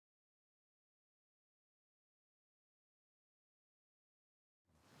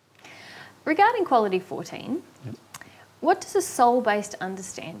Regarding quality 14, Yep. what does a soul-based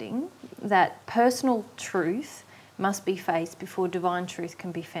understanding that personal truth must be faced before divine truth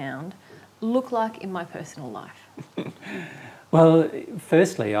can be found look like in my personal life? Well,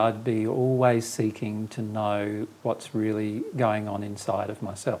 firstly, I'd be always seeking to know what's really going on inside of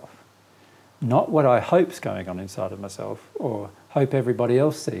myself. Not what I hope's going on inside of myself or hope everybody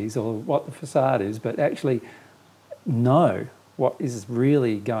else sees or what the facade is, but actually know what is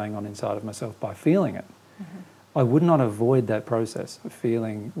really going on inside of myself by feeling it. Mm-hmm. I would not avoid that process of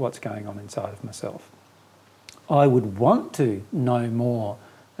feeling what's going on inside of myself. I would want to know more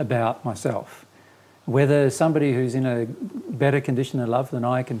about myself. Whether somebody who's in a better condition of love than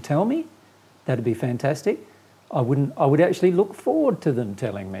I can tell me, that'd be fantastic. I would actually look forward to them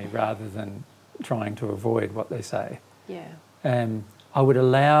telling me rather than trying to avoid what they say. Yeah. I would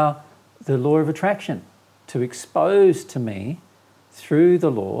allow the law of attraction to expose to me through the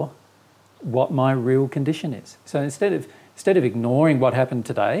law what my real condition is. So instead of ignoring what happened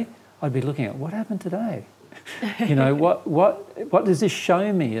today, I'd be looking at what happened today. You know, what does this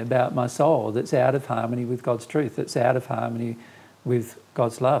show me about my soul that's out of harmony with God's truth, that's out of harmony with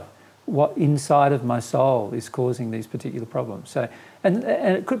God's love? What inside of my soul is causing these particular problems? So, and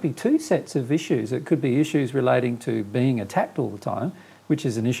it could be two sets of issues. It could be issues relating to being attacked all the time, which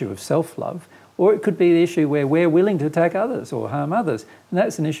is an issue of self-love, or it could be the issue where we're willing to attack others or harm others, and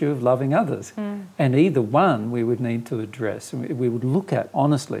that's an issue of loving others. And either one we would need to address. We would look at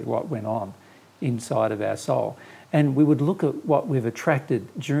honestly what went on inside of our soul, and we would look at what we've attracted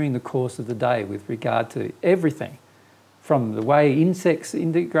during the course of the day with regard to everything, from the way insects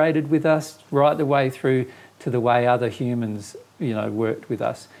integrated with us right the way through to the way other humans, you know, worked with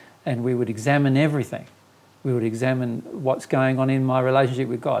us. And we would examine everything. We would examine what's going on in my relationship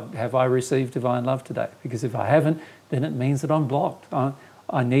with God. Have I received divine love today? Because if I haven't, then it means that I'm blocked.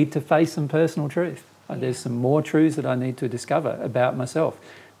 I need to face some personal truth. There's some more truths that I need to discover about myself.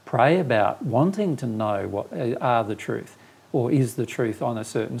 Pray about wanting to know what are the truth, or is the truth on a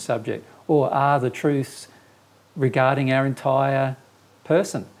certain subject, or are the truths regarding our entire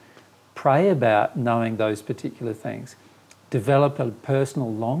person. Pray about knowing those particular things. Develop a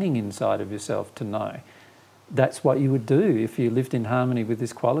personal longing inside of yourself to know. That's what you would do if you lived in harmony with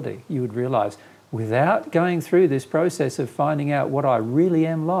this quality. You would realise, without going through this process of finding out what I really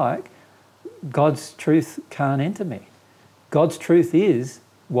am like, God's truth can't enter me. God's truth is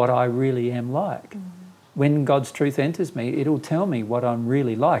what I really am like. When God's truth enters me, it'll tell me what I'm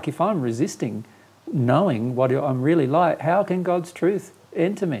really like. If I'm resisting knowing what I'm really like, how can God's truth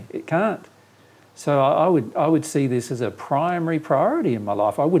enter me? It can't. So I would see this as a primary priority in my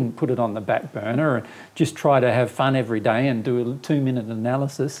life. I wouldn't put it on the back burner and just try to have fun every day and do a 2-minute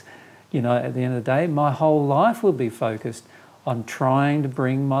analysis. You know, at the end of the day, my whole life will be focused on trying to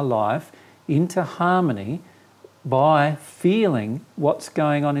bring my life into harmony by feeling what's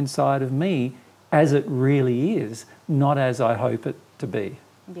going on inside of me as it really is, not as I hope it to be.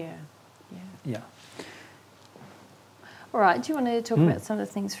 Yeah. All right, do you want to talk about some of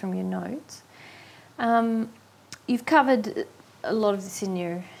the things from your notes? You've covered a lot of this in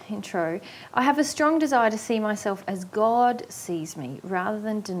your intro. I have a strong desire to see myself as God sees me rather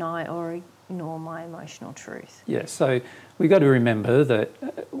than deny or ignore my emotional truth. Yeah, so we've got to remember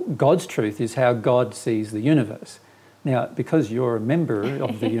that God's truth is how God sees the universe. Now, because you're a member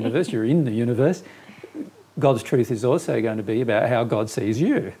of the universe, you're in the universe, God's truth is also going to be about how God sees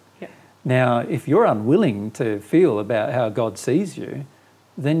you. Yeah. Now, if you're unwilling to feel about how God sees you,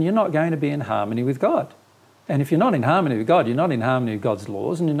 then you're not going to be in harmony with God. And if you're not in harmony with God, you're not in harmony with God's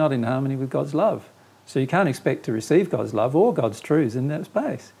laws and you're not in harmony with God's love. So you can't expect to receive God's love or God's truths in that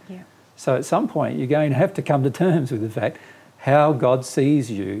space. Yeah. So at some point you're going to have to come to terms with the fact how God sees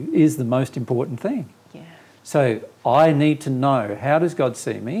you is the most important thing. Yeah. So I need to know, how does God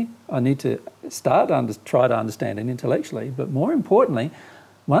see me? I need to try to understand it intellectually, but more importantly,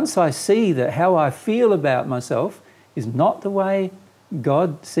 once I see that how I feel about myself is not the way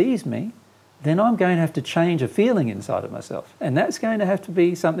God sees me, then I'm going to have to change a feeling inside of myself. And that's going to have to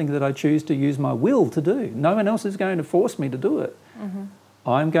be something that I choose to use my will to do. No one else is going to force me to do it.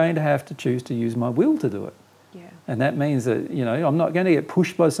 I'm going to have to choose to use my will to do it. Yeah. And that means that, you know, I'm not going to get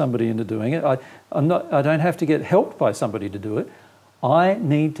pushed by somebody into doing it. I don't have to get helped by somebody to do it. I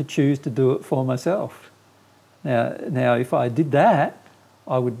need to choose to do it for myself. Now, if I did that,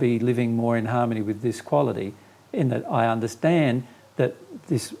 I would be living more in harmony with this quality, in that I understand that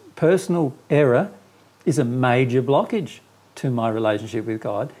this personal error is a major blockage to my relationship with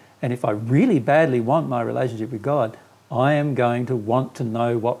God. And if I really badly want my relationship with God, I am going to want to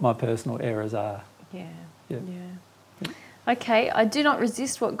know what my personal errors are. Yeah. Yeah. Yeah. Okay, I do not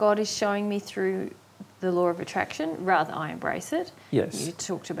resist what God is showing me through the law of attraction. Rather, I embrace it. Yes. You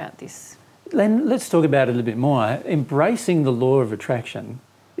talked about this. Then let's talk about it a little bit more. Embracing the law of attraction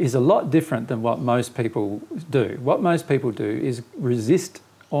is a lot different than what most people do. What most people do is resist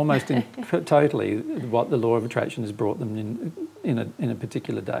almost totally what the law of attraction has brought them in a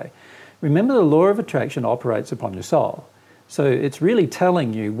particular day. Remember, the law of attraction operates upon your soul. So it's really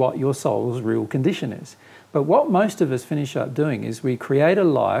telling you what your soul's real condition is. But what most of us finish up doing is we create a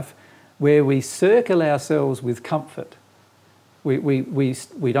life where we circle ourselves with comfort.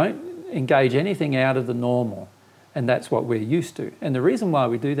 We don't engage anything out of the normal, and that's what we're used to. And the reason why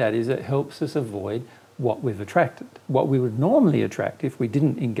we do that is it helps us avoid what we've attracted, what we would normally attract if we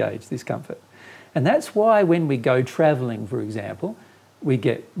didn't engage this comfort. And that's why when we go travelling, for example, we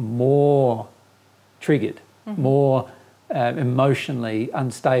get more triggered, more emotionally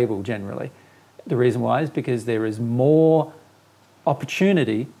unstable generally. The reason why is because there is more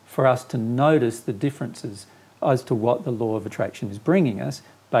opportunity for us to notice the differences as to what the law of attraction is bringing us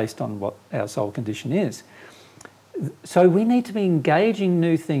based on what our soul condition is. So we need to be engaging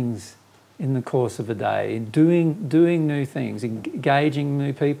new things in the course of a day, doing new things, engaging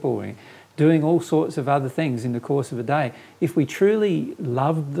new people, doing all sorts of other things in the course of a day. If we truly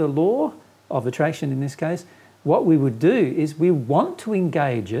love the law of attraction in this case, what we would do is we want to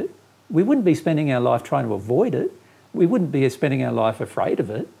engage it. We wouldn't be spending our life trying to avoid it. We wouldn't be spending our life afraid of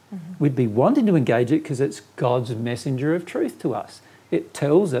it. We'd be wanting to engage it because it's God's messenger of truth to us. It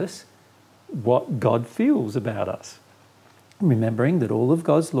tells us what God feels about us. Remembering that all of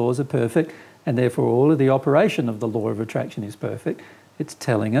God's laws are perfect and therefore all of the operation of the law of attraction is perfect, it's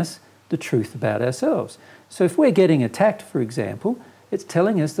telling us the truth about ourselves. So if we're getting attacked, for example, it's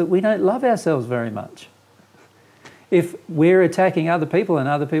telling us that we don't love ourselves very much. If we're attacking other people and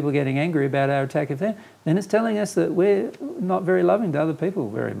other people getting angry about our attack of them, then it's telling us that we're not very loving to other people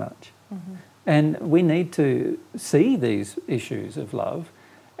very much. And we need to see these issues of love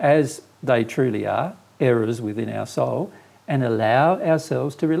as they truly are, errors within our soul, and allow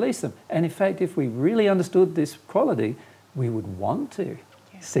ourselves to release them. And in fact, if we really understood this quality, we would want to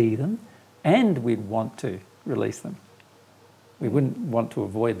see them and we'd want to release them. We wouldn't want to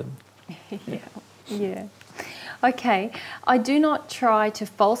avoid them. Yeah. Okay, I do not try to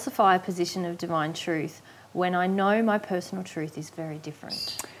falsify a position of divine truth when I know my personal truth is very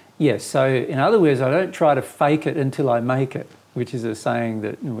different. Yes, so in other words, I don't try to fake it until I make it, which is a saying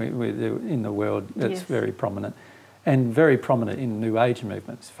that in the world that's very prominent, and very prominent in New Age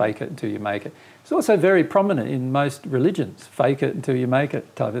movements, fake it until you make it. It's also very prominent in most religions, fake it until you make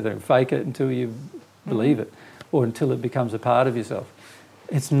it type of thing, fake it until you believe it, or until it becomes a part of yourself.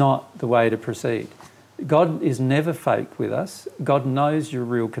 It's not the way to proceed. God is never fake with us. God knows your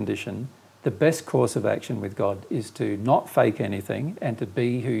real condition. The best course of action with God is to not fake anything and to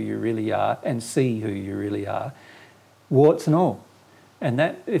be who you really are and see who you really are, warts and all. And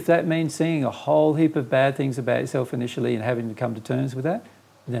that, if that means seeing a whole heap of bad things about yourself initially and having to come to terms with that,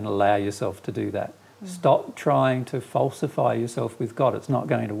 then allow yourself to do that. Stop trying to falsify yourself with God. It's not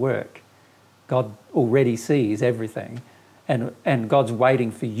going to work. God already sees everything, and God's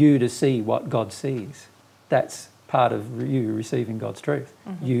waiting for you to see what God sees. That's part of you receiving God's truth,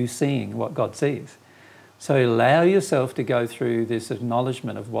 you seeing what God sees. So allow yourself to go through this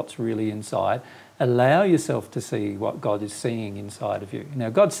acknowledgement of what's really inside. Allow yourself to see what God is seeing inside of you. Now,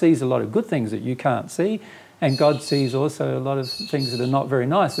 God sees a lot of good things that you can't see, and God sees also a lot of things that are not very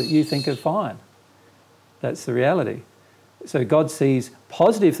nice that you think are fine. That's the reality. So God sees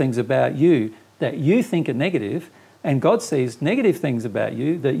positive things about you that you think are negative, and God sees negative things about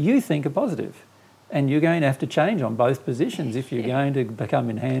you that you think are positive. And you're going to have to change on both positions if you're going to become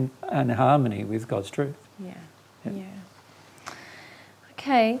in harmony with God's truth. Yeah.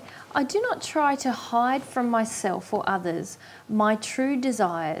 Okay, I do not try to hide from myself or others my true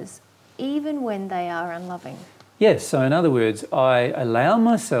desires, even when they are unloving. Yes, so in other words, I allow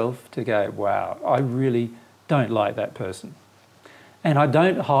myself to go, wow, I really don't like that person. And I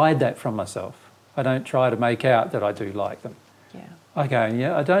don't hide that from myself. I don't try to make out that I do like them. I go,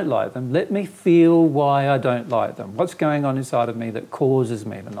 yeah, I don't like them. Let me feel why I don't like them. What's going on inside of me that causes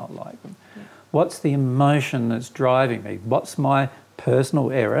me to not like them? What's the emotion that's driving me? What's my personal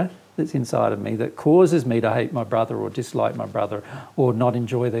error that's inside of me that causes me to hate my brother or dislike my brother or not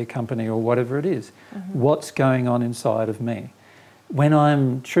enjoy their company or whatever it is? What's going on inside of me? When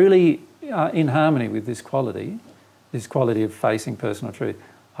I'm truly in harmony with this quality of facing personal truth,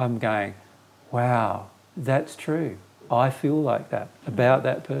 I'm going, wow, that's true. I feel like that about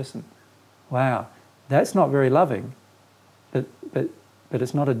that person. Wow, that's not very loving, but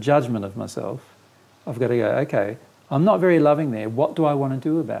it's not a judgment of myself. I've got to go, okay, I'm not very loving there. What do I want to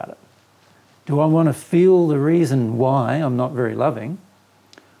do about it? Do I want to feel the reason why I'm not very loving?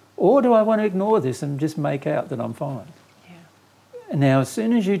 Or do I want to ignore this and just make out that I'm fine? Yeah. Now, as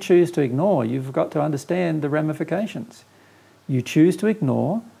soon as you choose to ignore, you've got to understand the ramifications. You choose to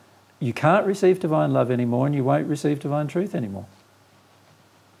ignore, you can't receive divine love anymore, and you won't receive divine truth anymore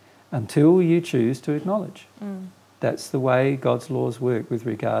until you choose to acknowledge. That's the way God's laws work with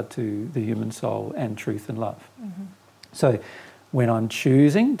regard to the human soul and truth and love. So when I'm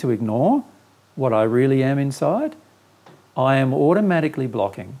choosing to ignore what I really am inside, I am automatically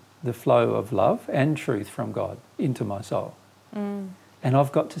blocking the flow of love and truth from God into my soul. And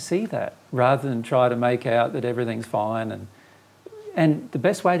I've got to see that rather than try to make out that everything's fine. And the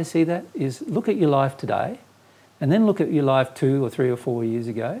best way to see that is look at your life today and then look at your life 2 or 3 or 4 years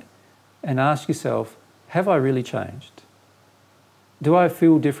ago and ask yourself, have I really changed? Do I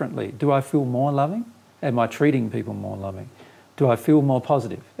feel differently? Do I feel more loving? Am I treating people more loving? Do I feel more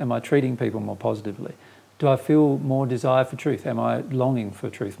positive? Am I treating people more positively? Do I feel more desire for truth? Am I longing for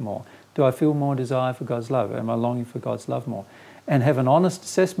truth more? Do I feel more desire for God's love? Am I longing for God's love more? And have an honest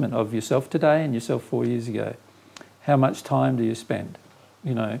assessment of yourself today and yourself 4 years ago. How much time do you spend,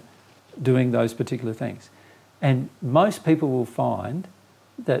 doing those particular things? And most people will find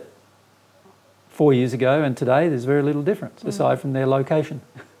that 4 years ago and today there's very little difference, aside from their location,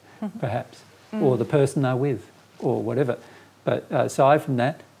 perhaps, or the person they're with, or whatever. But aside from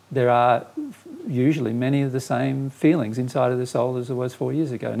that, there are usually many of the same feelings inside of the soul as there was 4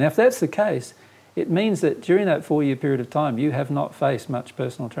 years ago. Now, if that's the case, it means that during that 4-year period of time, you have not faced much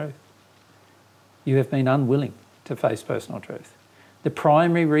personal truth. You have been unwilling to face personal truth. The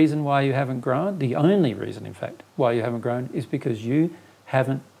primary reason why you haven't grown, the only reason, in fact, why you haven't grown is because you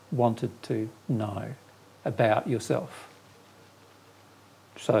haven't wanted to know about yourself.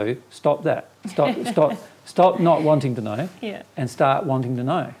 So stop that. Stop not wanting to know, and start wanting to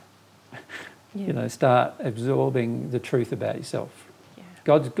know. Start absorbing the truth about yourself. Yeah.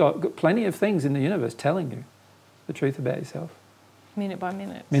 God's got plenty of things in the universe telling you the truth about yourself. Minute by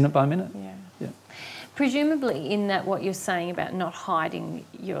minute. Minute by minute. Yeah. Presumably, in that what you're saying about not hiding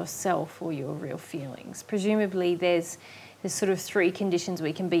yourself or your real feelings, presumably there's sort of 3 conditions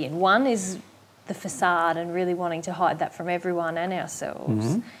we can be in. One is the facade and really wanting to hide that from everyone and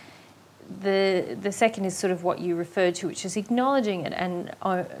ourselves. The second is sort of what you referred to, which is acknowledging it and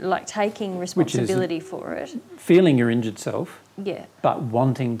taking responsibility for it. Feeling your injured self, yeah, but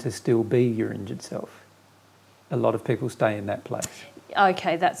wanting to still be your injured self. A lot of people stay in that place.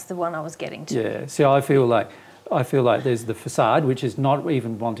 Okay, that's the one I was getting to. Yeah, see, I feel like there's the facade, which is not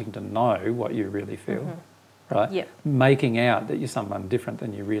even wanting to know what you really feel, right? Yep. Making out that you're someone different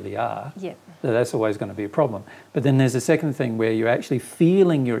than you really are. Yep. So that's always going to be a problem. But then there's a second thing where you're actually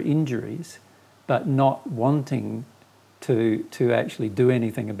feeling your injuries, but not wanting to actually do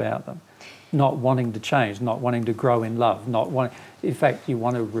anything about them. Not wanting to change, not wanting to grow in love, in fact, you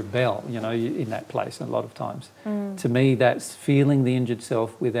want to rebel, in that place a lot of times. To me, that's feeling the injured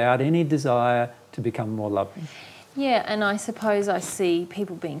self without any desire to become more loving. Yeah, and I suppose I see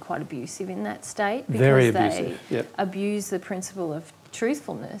people being quite abusive in that state because Very abusive, they abuse the principle of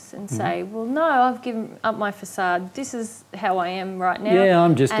truthfulness and say, well, no, I've given up my facade. This is how I am right now. Yeah,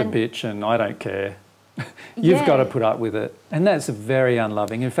 I'm just a bitch and I don't care. You've got to put up with it. And that's very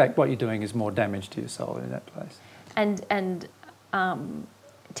unloving. In fact, what you're doing is more damage to your soul in that place. And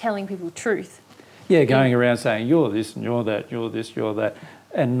telling people truth. Yeah, going around saying, you're this and you're that, you're this, you're that,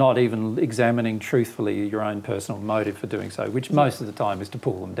 and not even examining truthfully your own personal motive for doing so, which most of the time is to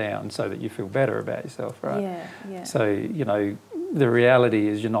pull them down so that you feel better about yourself, right? Yeah. So, the reality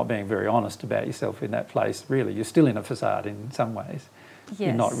is you're not being very honest about yourself in that place, really. You're still in a facade in some ways. Yes.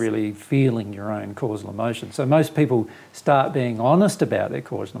 You're not really feeling your own causal emotion. So most people start being honest about their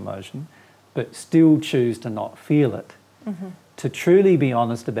causal emotion, but still choose to not feel it. To truly be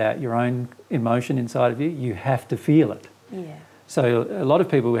honest about your own emotion inside of you, you have to feel it. Yeah. So a lot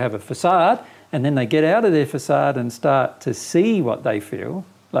of people who have a facade and then they get out of their facade and start to see what they feel,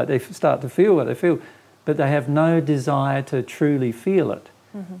 like they start to feel what they feel, but they have no desire to truly feel it.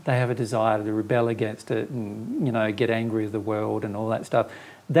 They have a desire to rebel against it and, get angry with the world and all that stuff.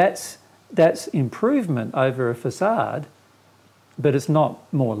 That's improvement over a facade, but it's not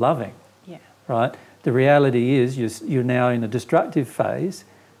more loving, right? The reality is you're now in a destructive phase,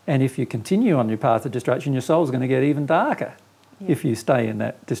 and if you continue on your path of destruction, your soul's going to get even darker if you stay in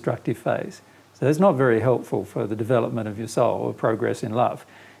that destructive phase. So that's not very helpful for the development of your soul or progress in love.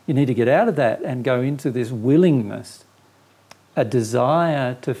 You need to get out of that and go into this willingness, a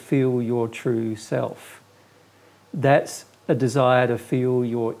desire to feel your true self. That's a desire to feel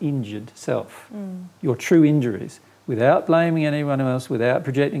your injured self, your true injuries, without blaming anyone else, without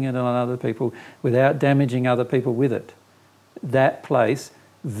projecting it on other people, without damaging other people with it. That place,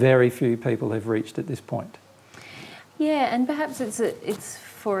 very few people have reached at this point. Yeah, and perhaps it's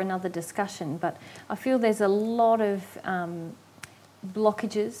for another discussion, but I feel there's a lot of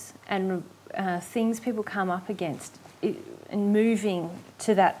blockages and things people come up against in moving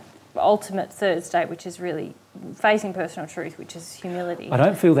to that ultimate third state, which is really facing personal truth, which is humility. I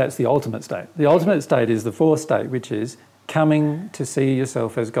don't feel that's the ultimate state. The ultimate state is the fourth state, which is coming to see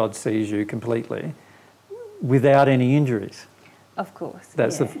yourself as God sees you completely without any injuries. Of course.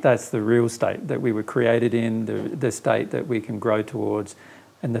 That's the real state that we were created in, the state that we can grow towards,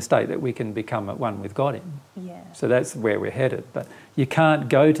 and the state that we can become at one with God in. Yeah. So that's where we're headed. But you can't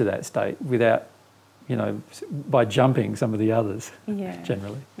go to that state without, by jumping some of the others,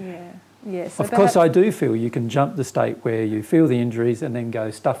 generally. Yeah. Yeah. So of course, I do feel you can jump the state where you feel the injuries and then go,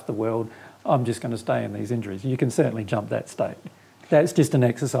 stuff the world, I'm just going to stay in these injuries. You can certainly jump that state. That's just an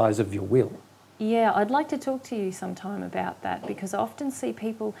exercise of your will. Yeah, I'd like to talk to you sometime about that, because I often see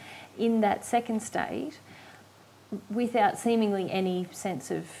people in that second state without seemingly any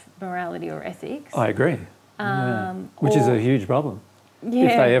sense of morality or ethics. I agree. Which is a huge problem if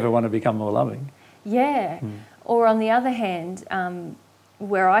they ever want to become more loving. Yeah. Or on the other hand,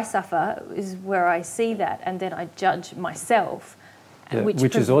 where I suffer is where I see that and then I judge myself. Yeah,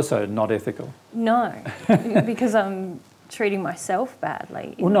 which is also not ethical. No, because I'm treating myself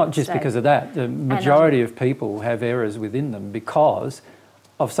badly. Well, not just because of that. The majority of people have errors within them because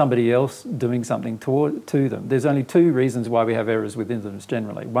of somebody else doing something to them. There's only two reasons why we have errors within them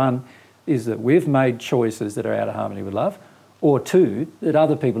generally. One is that we've made choices that are out of harmony with love, or two, that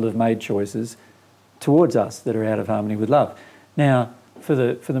other people have made choices towards us that are out of harmony with love. Now, for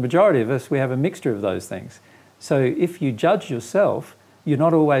the majority of us, we have a mixture of those things. So if you judge yourself, you're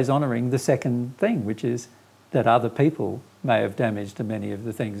not always honouring the second thing, which is that other people may have damaged many of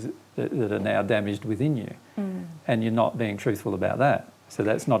the things that are now damaged within you. And you're not being truthful about that. So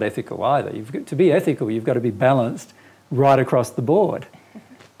that's not ethical either. To be ethical, you've got to be balanced right across the board.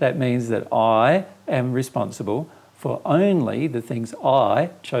 That means that I am responsible for only the things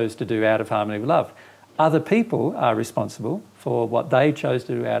I chose to do out of harmony with love. Other people are responsible for what they chose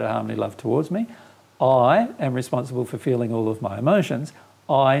to do out of harmony with love towards me. I am responsible for feeling all of my emotions.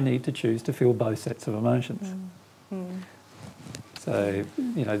 I need to choose to feel both sets of emotions. So,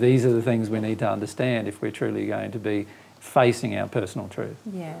 these are the things we need to understand if we're truly going to be facing our personal truth.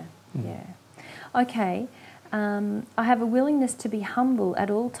 Yeah. Okay. I have a willingness to be humble at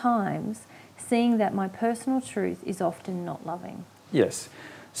all times, seeing that my personal truth is often not loving. Yes.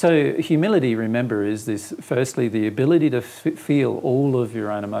 So humility, remember, is this, firstly, the ability to feel all of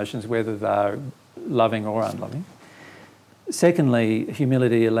your own emotions, whether they're loving or unloving. Secondly,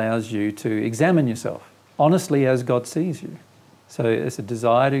 humility allows you to examine yourself honestly as God sees you. So it's a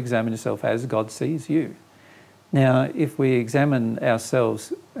desire to examine yourself as God sees you. Now, if we examine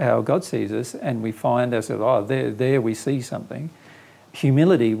ourselves how God sees us and we find ourselves, there we see something,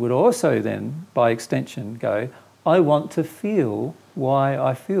 humility would also then, by extension, go, I want to feel why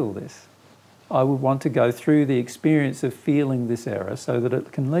I feel this. I would want to go through the experience of feeling this error so that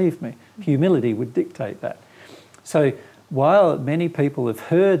it can leave me. Humility would dictate that. So while many people have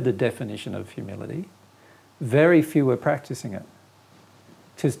heard the definition of humility, very few are practicing it.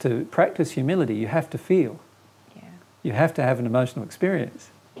 Because to practice humility, you have to feel. Yeah. You have to have an emotional experience.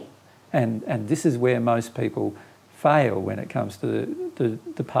 And this is where most people fail when it comes to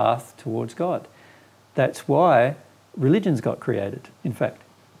the path towards God. That's why religions got created, in fact,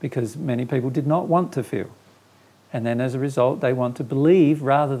 because many people did not want to feel. And then as a result, they want to believe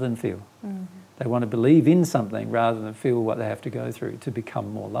rather than feel. They want to believe in something rather than feel what they have to go through to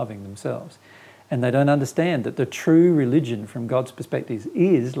become more loving themselves. And they don't understand that the true religion from God's perspective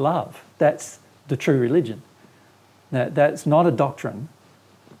is love. That's the true religion. Now, that's not a doctrine.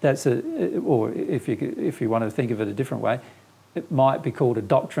 That's or if you want to think of it a different way, it might be called a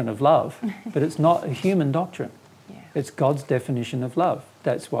doctrine of love, but it's not a human doctrine. Yeah. It's God's definition of love.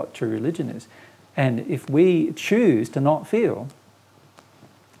 That's what true religion is. And if we choose to not feel,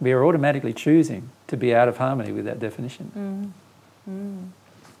 we are automatically choosing to be out of harmony with that definition.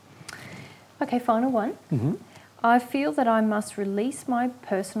 Okay, final one. I feel that I must release my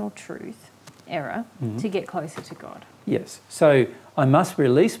personal truth, error, to get closer to God. Yes. So I must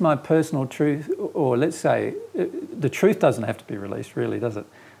release my personal truth, or let's say the truth doesn't have to be released, really, does it?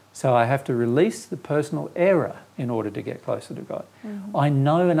 So I have to release the personal error in order to get closer to God. I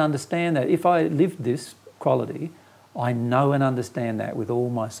know and understand that. If I lived this quality, I know and understand that with all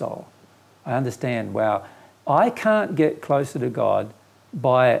my soul. I understand, wow, I can't get closer to God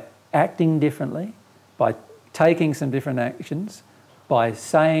by acting differently, by taking some different actions, by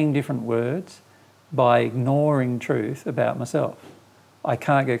saying different words, by ignoring truth about myself. I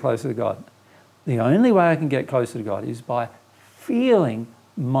can't get closer to God. The only way I can get closer to God is by feeling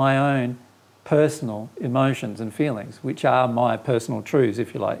my own personal emotions and feelings, which are my personal truths,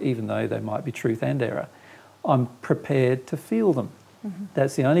 if you like, even though they might be truth and error. I'm prepared to feel them. Mm-hmm.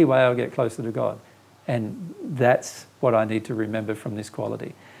 That's the only way I'll get closer to God. And that's what I need to remember from this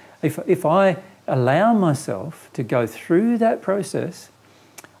quality. If I allow myself to go through that process,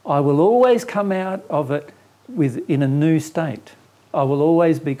 I will always come out of it in a new state. I will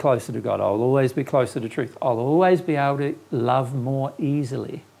always be closer to God. I will always be closer to truth. I'll always be able to love more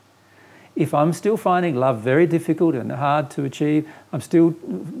easily. If I'm still finding love very difficult and hard to achieve, I'm still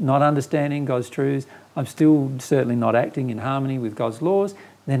not understanding God's truths, I'm still certainly not acting in harmony with God's laws,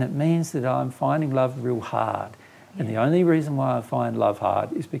 then it means that I'm finding love real hard. And the only reason why I find love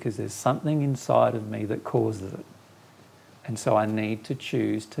hard is because there's something inside of me that causes it. And so I need to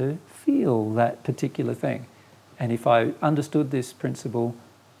choose to feel that particular thing. And if I understood this principle,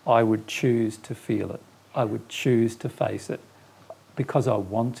 I would choose to feel it. I would choose to face it because I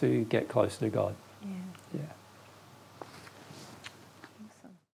want to get closer to God.